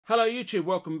Hello YouTube,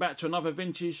 welcome back to another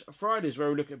Vintage Fridays where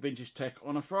we look at vintage tech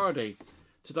on a Friday.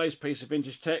 Today's piece of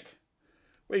vintage tech,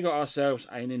 we got ourselves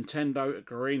a Nintendo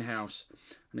Greenhouse.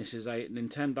 And this is a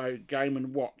Nintendo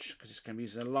Game & Watch, because this can be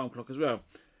used as an alarm clock as well.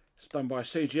 It's done by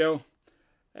CGL,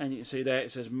 and you can see there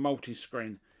it says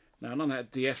multi-screen. Now none of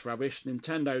that DS rubbish,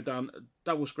 Nintendo done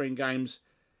double screen games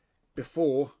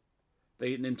before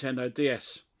the Nintendo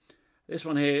DS. This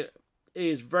one here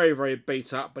is very, very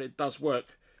beat up, but it does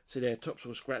work. See there, top's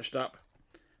all scratched up,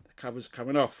 the cover's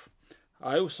coming off.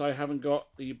 I also haven't got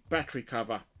the battery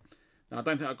cover. Now I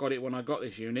don't think I got it when I got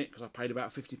this unit, because I paid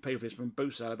about 50p for this from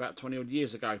boot sale about 20 odd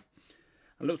years ago.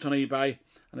 I looked on eBay,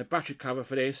 and the battery cover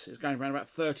for this is going around about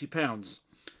 £30.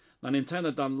 Now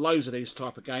Nintendo done loads of these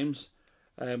type of games.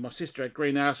 My sister had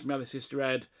Greenhouse, my other sister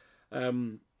had,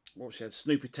 she had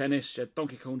Snoopy Tennis, she had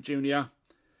Donkey Kong Jr.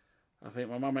 I think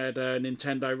my mum had a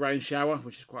Nintendo Rain Shower,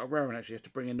 which is quite rare and actually you have to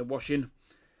bring in the washing.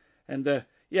 And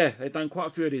yeah, they've done quite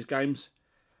a few of these games.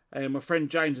 My friend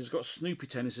James has got Snoopy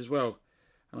Tennis as well.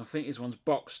 And I think his one's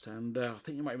boxed. And I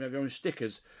think you might even have your own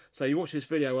stickers. So you watch this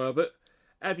video, Herbert.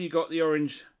 Have you got the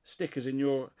orange stickers in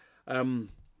your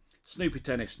Snoopy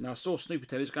Tennis? Now I saw Snoopy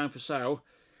Tennis going for sale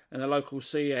in a local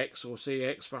CX or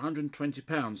CX for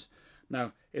 £120.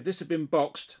 Now, if this had been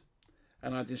boxed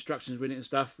and I had instructions with it and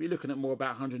stuff, you're looking at more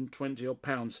about £120 odd.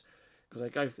 Because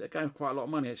they're going for quite a lot of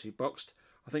money actually boxed.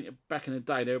 I think back in the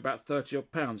day they were about £30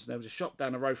 odd. There was a shop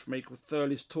down the road from me called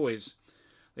Thurley's Toys.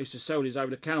 They used to sell these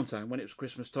over the counter, and when it was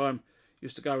Christmas time,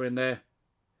 used to go in there,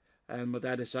 and my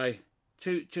dad would say,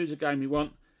 choose a game you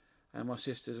want. And my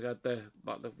sisters had the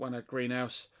one had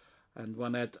Greenhouse, and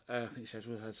one had I think she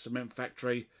had Cement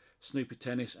Factory, Snoopy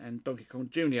Tennis, and Donkey Kong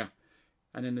Jr.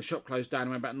 And then the shop closed down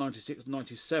around about 96,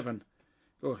 97.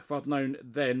 Oh, if I'd known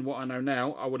then what I know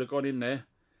now, I would have gone in there,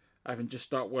 having just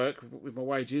start work with my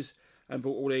wages, and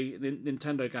brought all the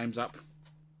Nintendo games up.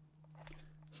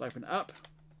 Let's open it up.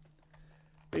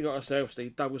 We got ourselves the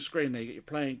double screen there. You get your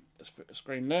playing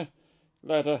screen there,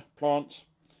 ladder, plants,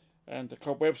 and the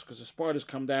cobwebs, because the spiders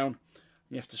come down.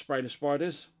 You have to spray the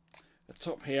spiders. The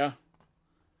top here,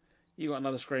 you got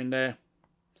another screen there,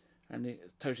 and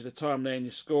it tells you the time there and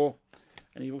your score.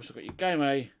 And you've also got your game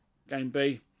A, game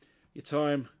B, your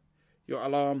time, your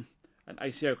alarm, and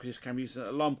ACO, because this can be used as an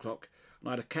alarm clock. And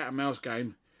I had a cat and mouse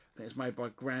game. I think it's made by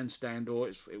Grandstand, or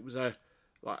it was a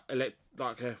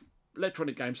like a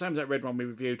electronic game, same as that red one we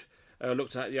reviewed.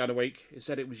 Looked at the other week. It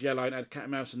said it was yellow and had a cat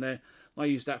and mouse in there. And I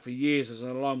used that for years as an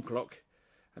alarm clock,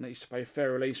 and it used to play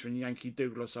Fair Release and Yankee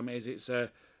Doodle or something. It's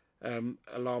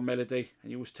alarm melody,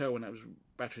 and you always tell when that was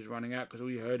batteries running out, because all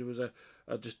you heard was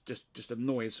just a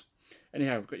noise.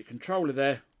 Anyhow, we've got your controller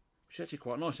there, which is actually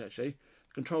quite nice actually.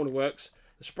 The controller works.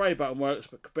 The spray button works,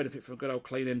 but could benefit from a good old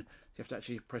cleaning. You have to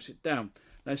actually press it down.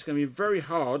 Now it's going to be very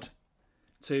hard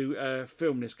to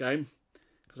film this game,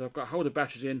 because I've got to hold the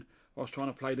batteries in whilst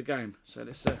trying to play the game. So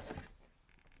let's see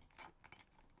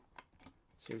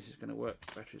if this is going to work.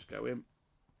 Batteries go in.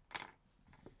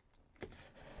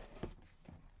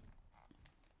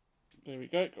 There we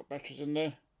go, got batteries in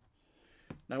there.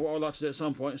 Now what I'd like to do at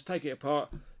some point is take it apart,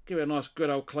 give it a nice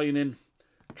good old cleaning,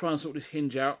 try and sort this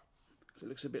hinge out, because it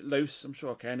looks a bit loose. I'm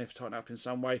sure I can if tighten it up in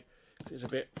some way. It's a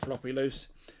bit floppy loose.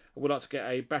 I would like to get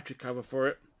a battery cover for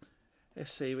it.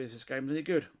 Let's see if this game's any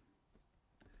good.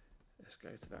 Let's go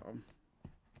to that one.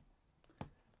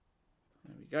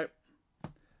 There we go.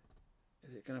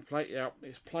 Is it going to play? Yeah,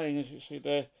 it's playing, as you see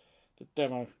there, the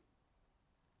demo.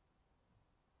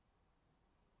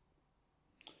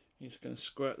 He's going to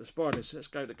squirt the spiders. So let's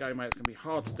go to game mode. It's going to be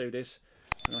hard to do this.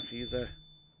 I'm going to use a.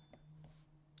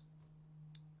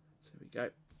 So there we go.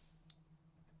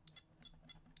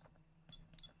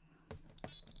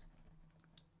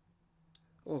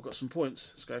 Oh, I've got some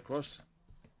points. Let's go across.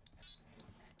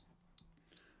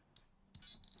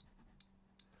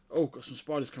 Oh, got some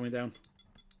spiders coming down.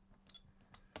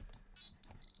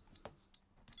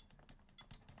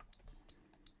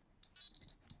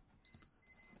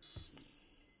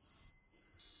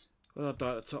 Well, I'll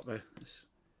die at the top there.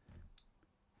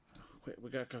 Quick, we're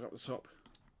going to cook up the top.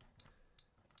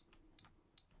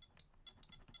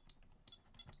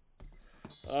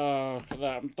 Oh, look at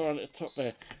that. I'm dying at the top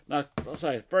there. Now, I'll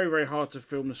say, very, very hard to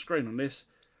film the screen on this.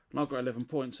 And I've got 11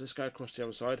 points. Let's go across the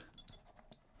other side.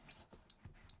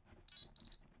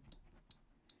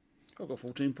 I've got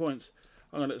 14 points.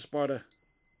 I'm going to let the spider.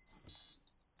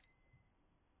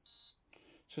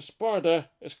 So spider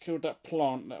has killed that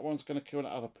plant. That one's going to kill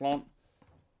that other plant.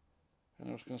 And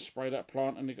I was going to spray that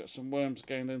plant, and you got some worms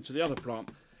going into the other plant.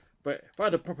 But if I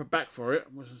had a proper back for it,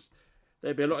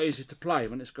 they'd be a lot easier to play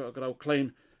when it's got a good old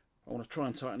clean. I want to try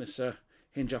and tighten this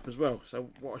hinge up as well. So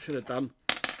what I should have done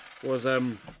was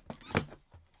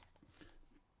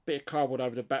bit of cardboard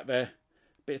over the back there,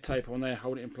 bit of tape on there,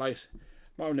 hold it in place.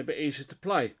 Might have been a bit easier to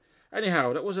play.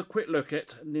 Anyhow, that was a quick look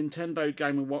at Nintendo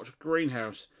Game & Watch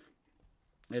Greenhouse.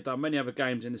 They've done many other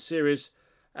games in the series,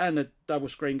 and the double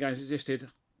screen games existed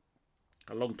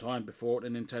a long time before the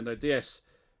Nintendo DS.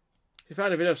 If you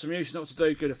found the video of some use, you know what to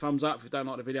do. Give it a thumbs up. If you don't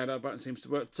like the video, that button seems to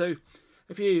work too.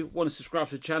 If you want to subscribe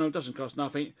to the channel, it doesn't cost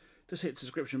nothing. Just hit the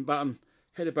subscription button,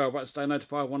 hit the bell button to stay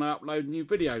notified when I upload new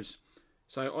videos.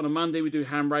 So on a Monday we do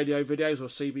ham radio videos or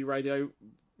CB radio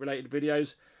related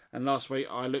videos, and last week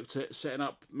I looked at setting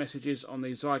up messages on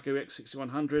the Zygo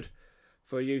X6100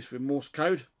 for use with Morse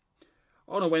code.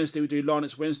 On a Wednesday we do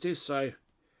Linux Wednesdays, so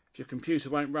if your computer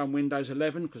won't run Windows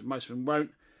 11, because most of them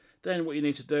won't, then what you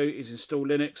need to do is install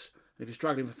Linux. And if you're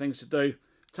struggling for things to do,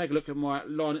 take a look at my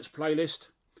Linux playlist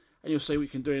and you'll see what you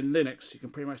can do in Linux. You can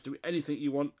pretty much do anything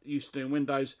you want used to do in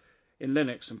Windows in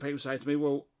Linux. And people say to me,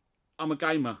 well, I'm a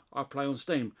gamer, I play on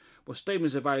Steam. Well, Steam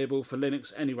is available for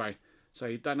Linux anyway, so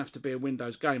you don't have to be a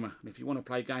Windows gamer. And if you want to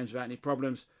play games without any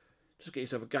problems, just get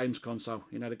yourself a games console.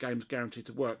 You know, the game's guaranteed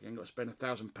to work. You ain't got to spend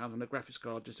 £1,000 on a graphics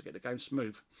card just to get the game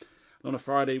smooth. And on a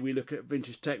Friday, we look at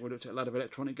vintage tech. We looked at a lot of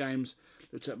electronic games,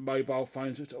 looked at mobile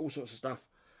phones, looked at all sorts of stuff.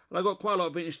 And I've got quite a lot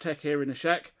of vintage tech here in the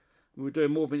shack. We'll be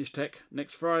doing more vintage tech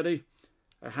next Friday.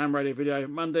 A ham radio video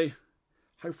Monday.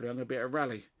 Hopefully I'm going to be at a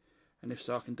rally. And if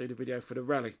so, I can do the video for the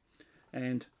rally.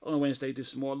 And on a Wednesday, do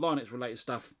some more Linux related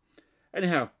stuff.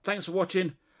 Anyhow, thanks for watching.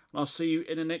 And I'll see you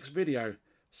in the next video.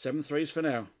 7 threes for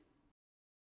now.